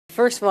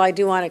First of all, I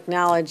do want to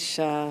acknowledge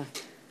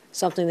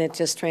something that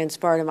just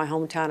transpired in my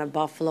hometown of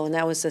Buffalo, and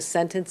that was the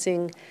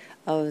sentencing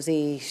of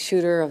the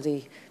shooter of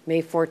the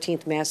May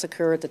 14th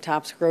massacre at the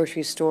Tops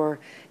grocery store.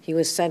 He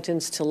was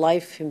sentenced to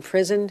life in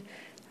prison.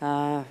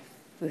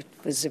 It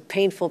was a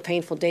painful,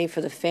 painful day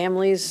for the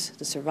families,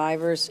 the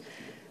survivors,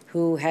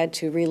 who had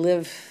to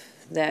relive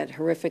that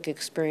horrific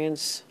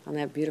experience on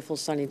that beautiful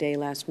sunny day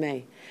last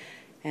May.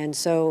 And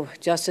so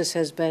justice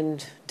has been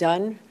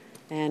done,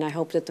 and I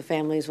hope that the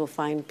families will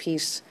find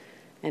peace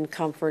and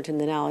comfort in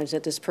the knowledge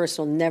that this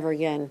person will never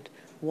again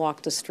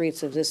walk the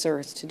streets of this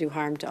earth to do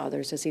harm to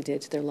others as he did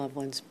to their loved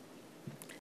ones.